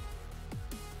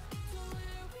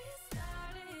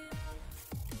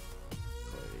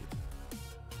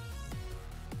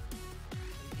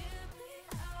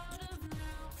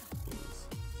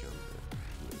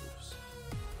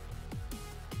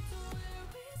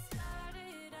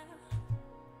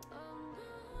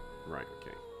right,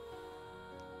 okay.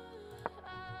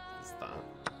 Is that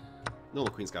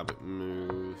normal Queen's Gambit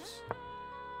moves?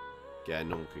 Yeah,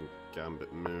 normal Queen's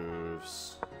Gambit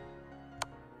moves.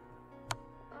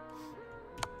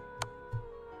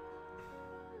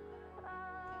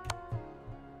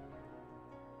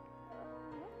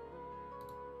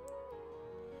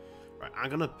 Right, I'm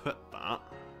gonna put that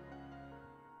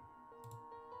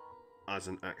as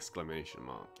an exclamation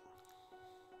mark.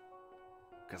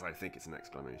 Because I think it's an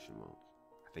exclamation mark.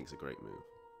 I think it's a great move.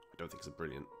 I don't think it's a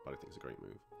brilliant, but I think it's a great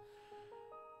move.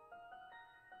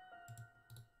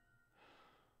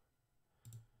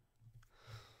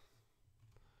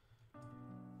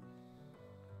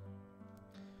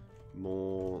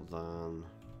 More than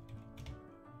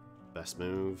best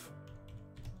move.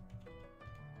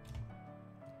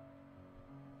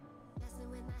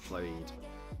 Played.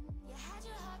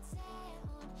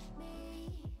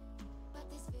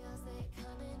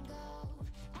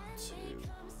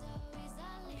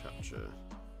 Capture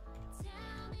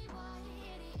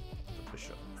the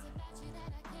bishop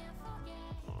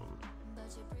on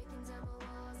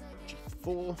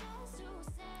g4.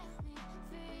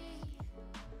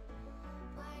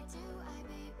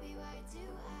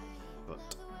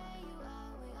 But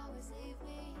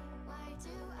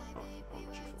on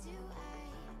g4.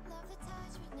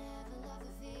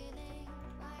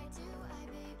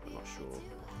 I'm not sure.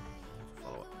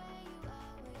 Follow up.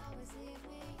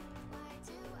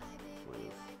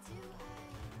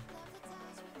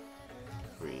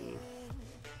 Queen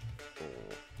or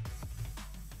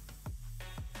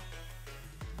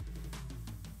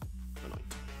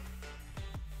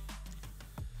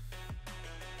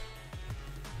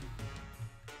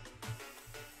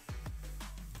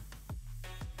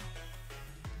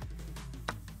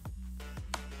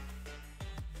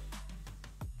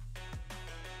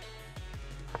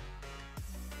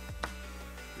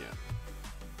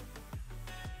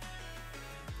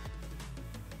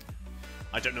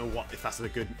I don't know if that's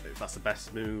if that's the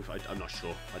best move. I'm not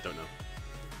sure. I don't know.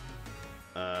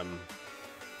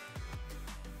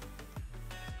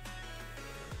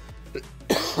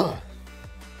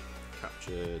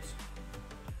 Captured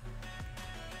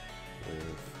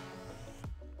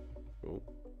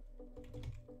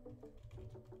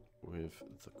with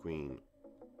the queen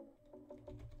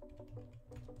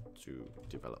to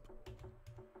develop.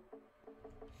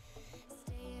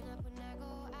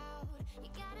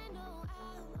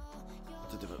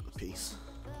 To develop the piece.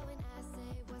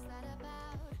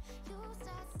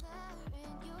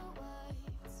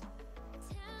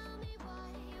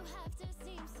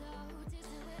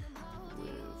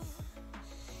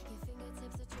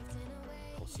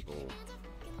 Possible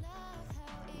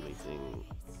mating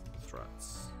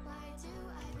threats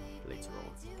later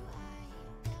on.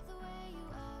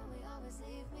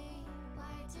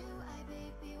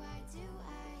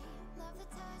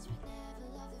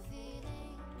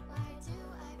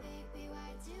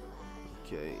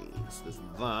 Okay, so there's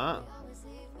that.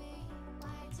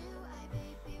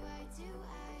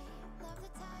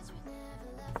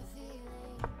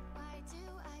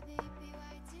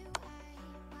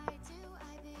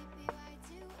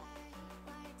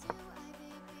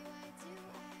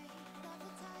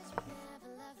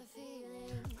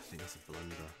 I think that's a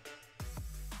blunder.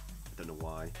 I don't know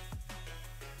why.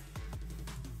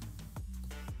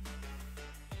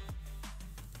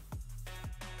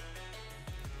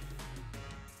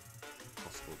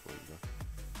 Possible blunder.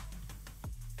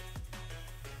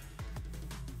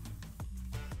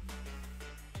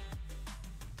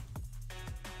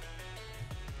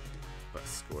 But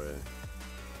square.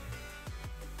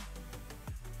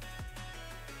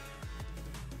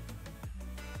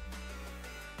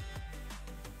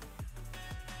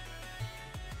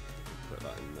 Put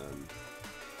that in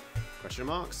question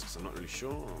marks because I'm not really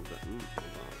sure. But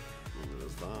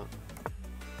there's that.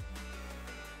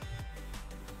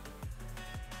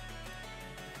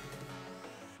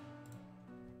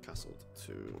 Castled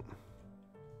to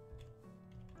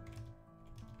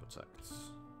protect.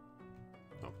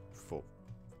 Oh, for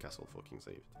castle fucking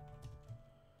saved.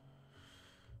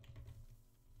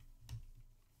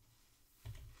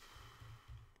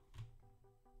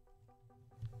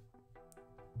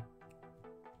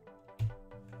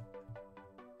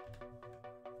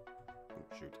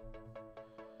 Shoot.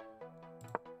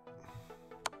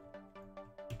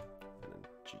 And then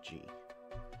GG.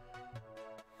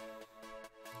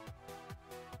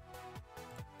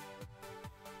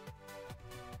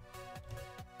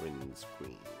 Wins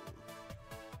queen.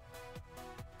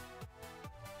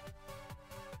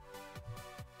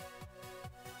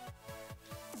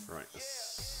 Right, let's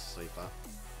save that.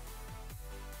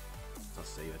 Let's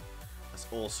save it. Let's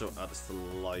also add this to the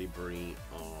library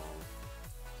of...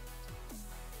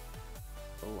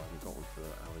 Oh, I haven't got one for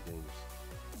our games.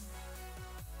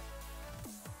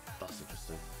 That's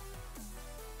interesting.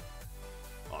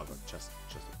 Oh, I've got chest of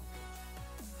confidence.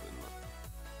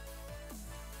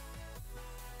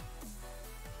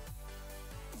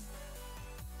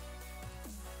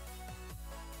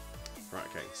 Right,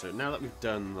 okay, so now that we've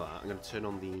done that, I'm going to turn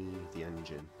on the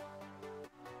engine.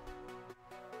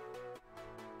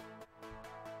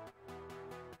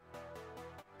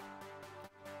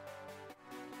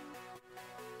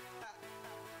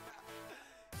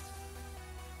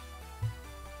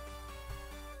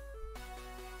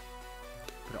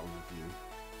 Put it on review.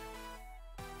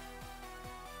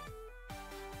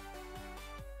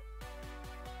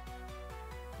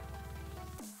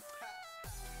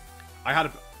 I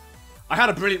had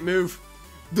a brilliant move.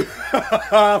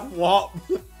 What?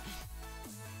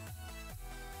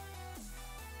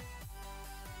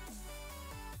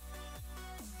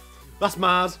 That's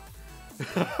mad.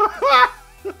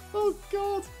 Oh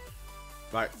god.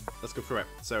 Right, let's go through it.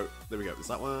 So there we go. Is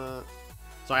that one?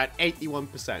 So I had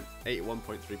 81%,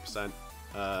 81.3%.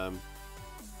 I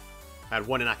had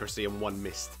one inaccuracy and one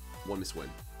miss win.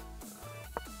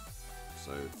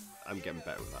 So I'm getting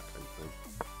better with that kind of thing.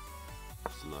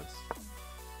 It's nice.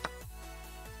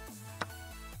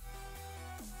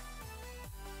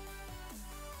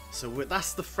 So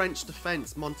that's the French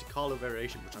Defense Monte Carlo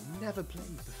variation, which I've never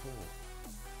played before.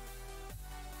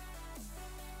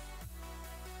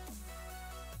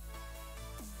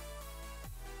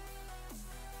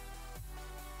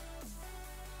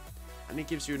 And it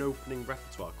gives you an opening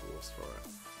repertoire course for it.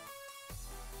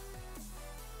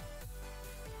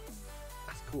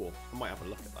 That's cool. I might have a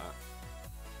look at that.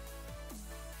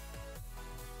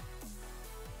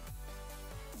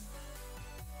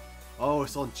 Oh,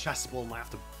 it's on Chessable and I have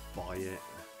to buy it.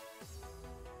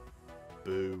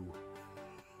 Boo.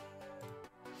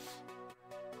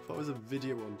 thought it was a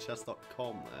video on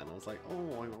chess.com there, and I was like,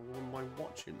 oh, am I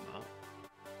watching that?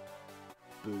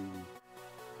 Boo.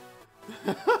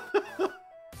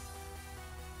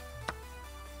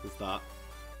 What's that?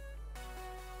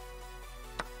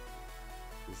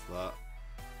 What's that?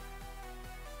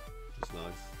 Just nice.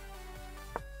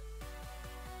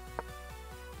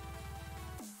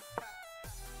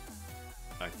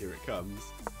 And here it comes.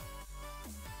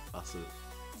 That's it.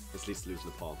 At least losing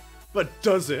a pawn. But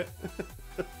does it?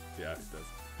 Yeah, it does.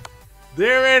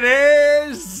 There it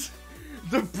is!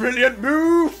 The brilliant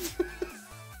move!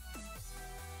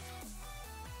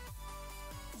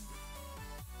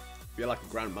 Feel like a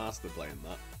grandmaster playing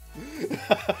that.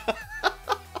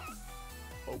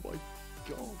 Oh my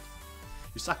god.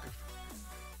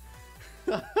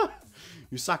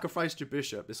 You sacrificed your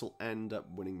bishop. This will end up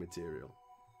winning material.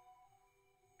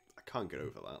 I can't get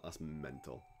over that. That's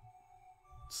mental.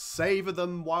 Savor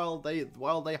them while they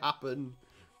happen.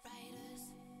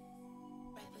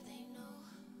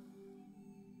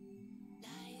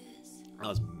 That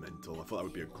was mental. I thought that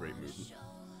would be a great move.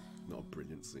 Not a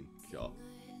brilliancy. God.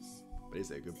 But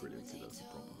is it a good brilliancy? That's the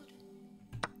problem.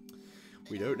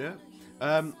 We don't know.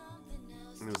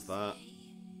 There's that.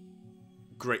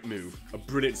 Great move. A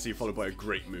brilliancy followed by a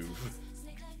great move.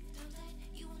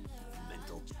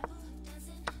 Mental.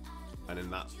 And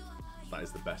then that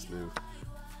is the best move.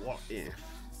 What if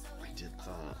I did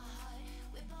that?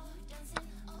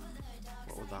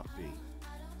 What would that be?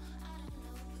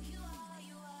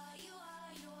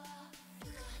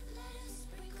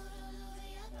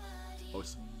 Oh,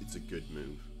 it's a good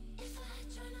move.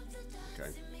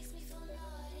 Okay.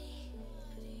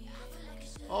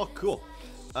 Oh, cool.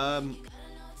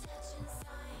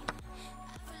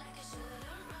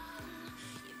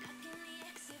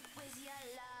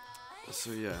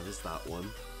 So yeah, there's that one.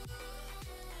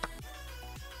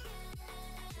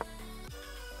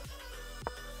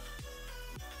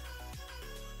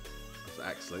 That's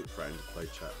excellent. Threatening to play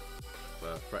check.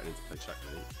 Threatening to play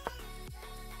checkmate.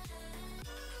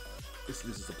 This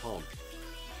loses a pawn.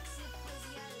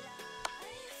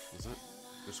 Is it?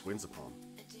 Just wins a pawn.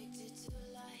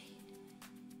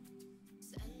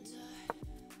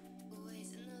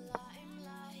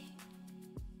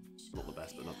 Not the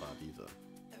best, but not bad either.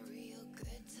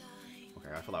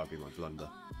 Okay, I thought that would be my blunder.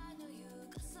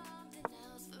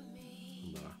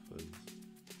 And that happens.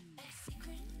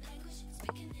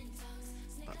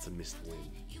 That's a missed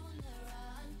win.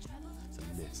 It's a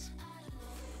miss.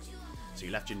 So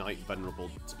you left your knight vulnerable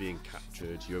to being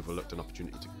captured. You overlooked an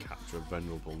opportunity to capture a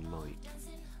vulnerable knight.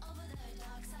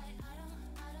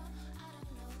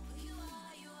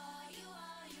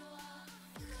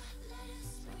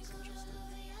 That's interesting.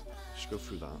 Should go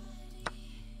through that.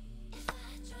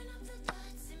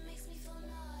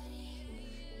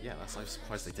 Yeah, I'm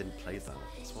surprised they didn't play that.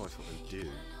 That's what I thought they'd do.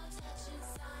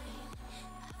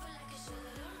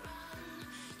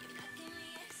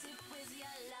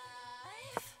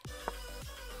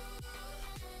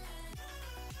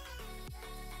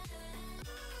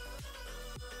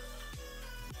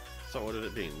 So what would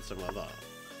it be? Something like that?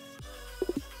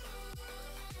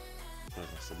 Oh,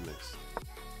 that's a miss.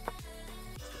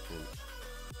 That's the point.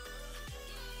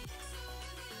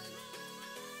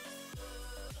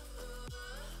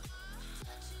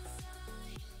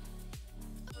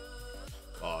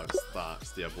 Oh, it's that.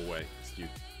 It's the other way. It's you.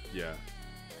 Yeah.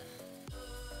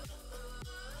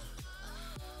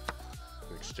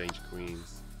 Exchange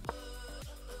queens.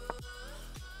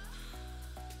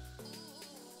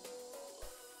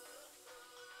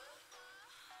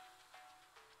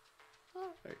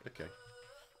 Okay.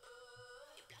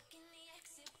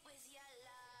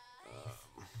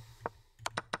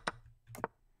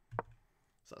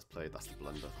 So that's played. That's the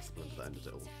blunder. That's the blunder that ended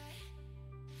it all.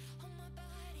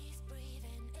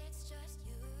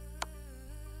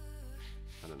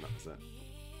 And then that was it.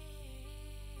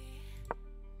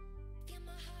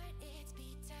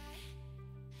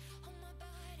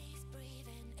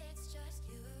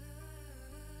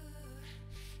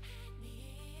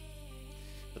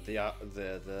 But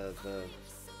the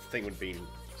thing would be,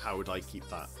 how would I keep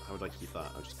that? How would I keep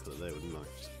that? I'd just put it there, wouldn't I?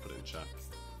 Just put it in check.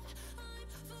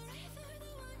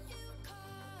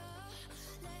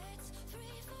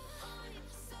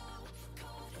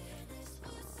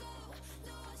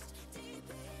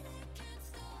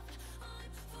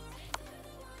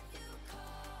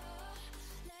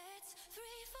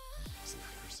 It's an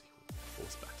accuracy.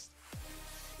 What's best?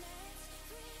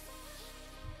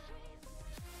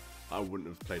 I wouldn't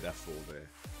have played F4 there.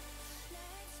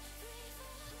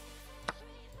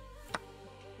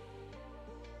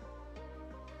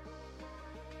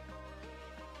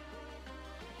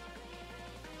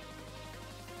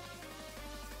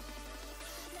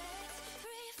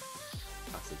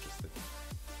 That's interesting.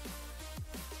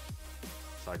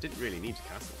 So I didn't really need a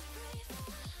castle.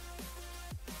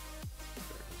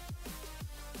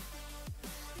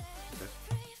 Okay.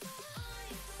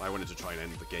 I wanted to try and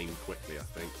end the game quickly, I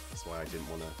think. That's why I didn't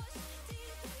want to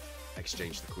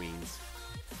exchange the queens.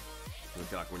 I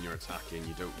feel like when you're attacking,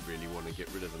 you don't really want to get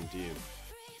rid of them, do you?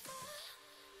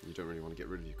 You don't really want to get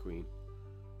rid of your queen.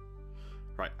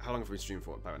 Right, how long have we streamed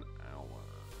for? About an hour.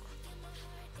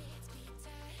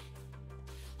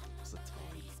 What's the time?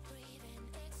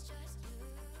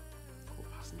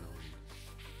 9:15.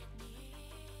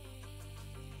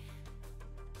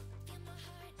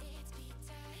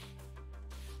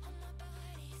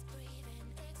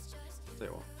 Tell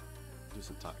you what, do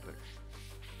some tactics.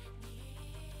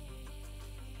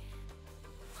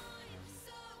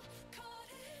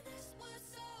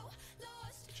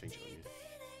 Change it on you.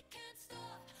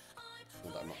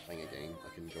 Now that I'm not playing a game, I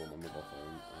can go on my mobile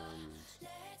phone and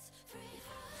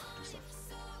do stuff.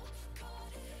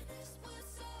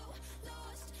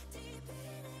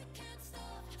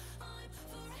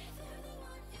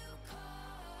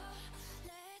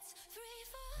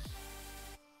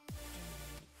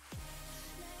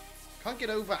 Can't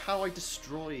get over how I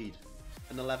destroyed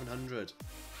an 1100.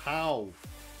 How?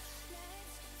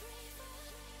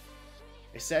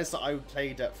 It says that I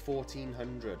played at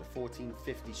 1400,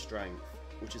 1450 strength,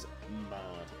 which is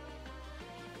mad.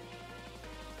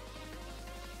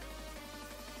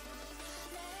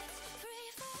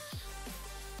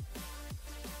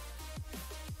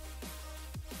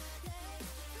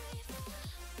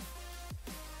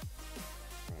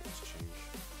 Right, let's change.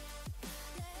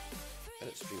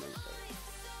 Edit stream info.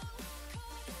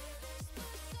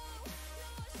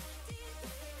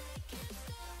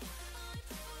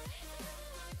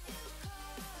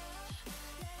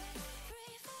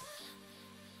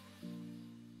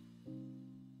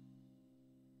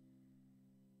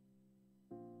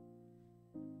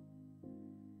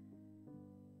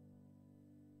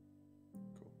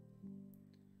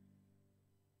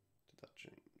 Did that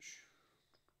change?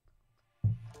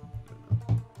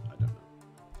 I don't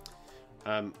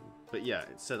know. But yeah,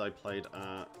 it said I played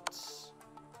at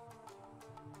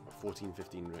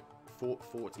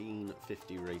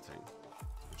 1450 rating,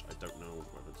 which I don't know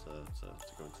whether to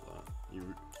go into that.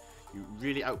 You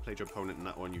really outplayed your opponent in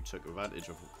that one. You took advantage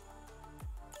of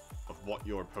what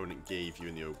your opponent gave you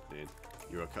in the opening.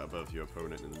 You were cut above your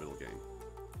opponent in the middle game.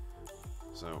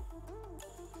 So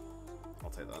I'll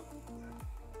take that.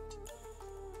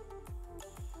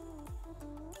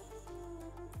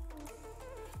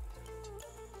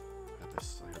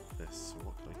 I had this, so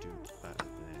what could I do better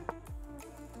there?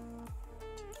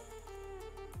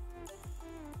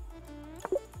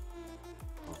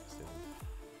 Oh, still.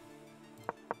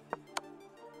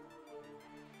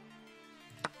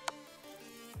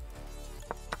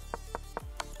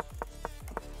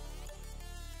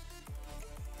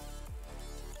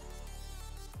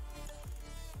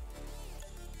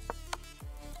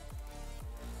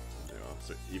 There we are.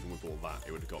 So even with all that,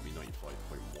 it would have got me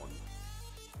 95.1.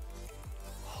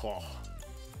 Oh.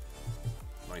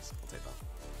 Nice, I'll take that.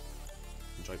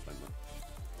 Enjoy playing that.